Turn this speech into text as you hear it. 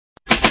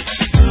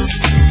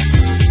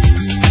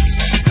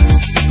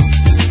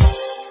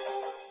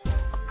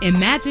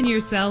Imagine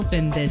yourself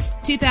in this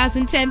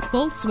 2010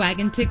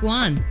 Volkswagen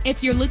Tiguan.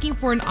 If you're looking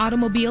for an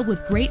automobile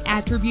with great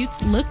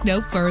attributes, look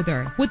no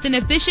further. With an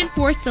efficient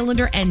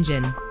 4-cylinder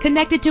engine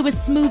connected to a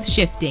smooth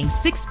shifting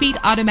 6-speed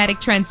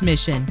automatic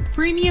transmission,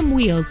 premium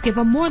wheels give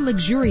a more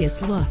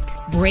luxurious look.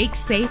 Brake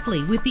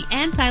safely with the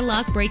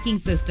anti-lock braking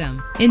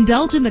system.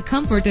 Indulge in the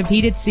comfort of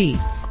heated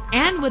seats.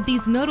 And with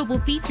these notable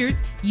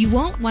features, you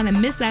won't want to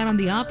miss out on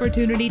the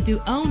opportunity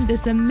to own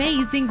this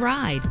amazing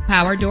ride.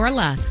 Power door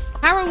locks,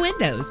 power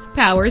windows,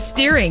 power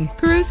steering,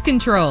 cruise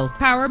control,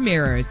 power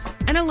mirrors,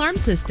 an alarm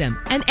system,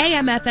 an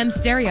AM/FM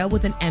stereo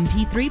with an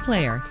MP3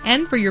 player.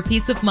 And for your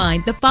peace of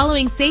mind, the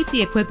following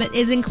safety equipment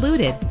is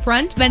included: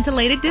 front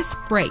ventilated disc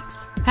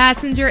brakes,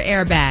 passenger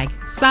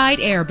airbag, side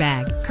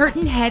airbag,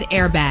 curtain head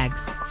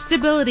airbags,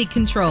 stability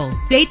control,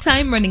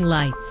 daytime running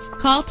lights.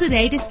 Call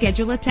today to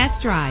schedule a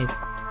test drive.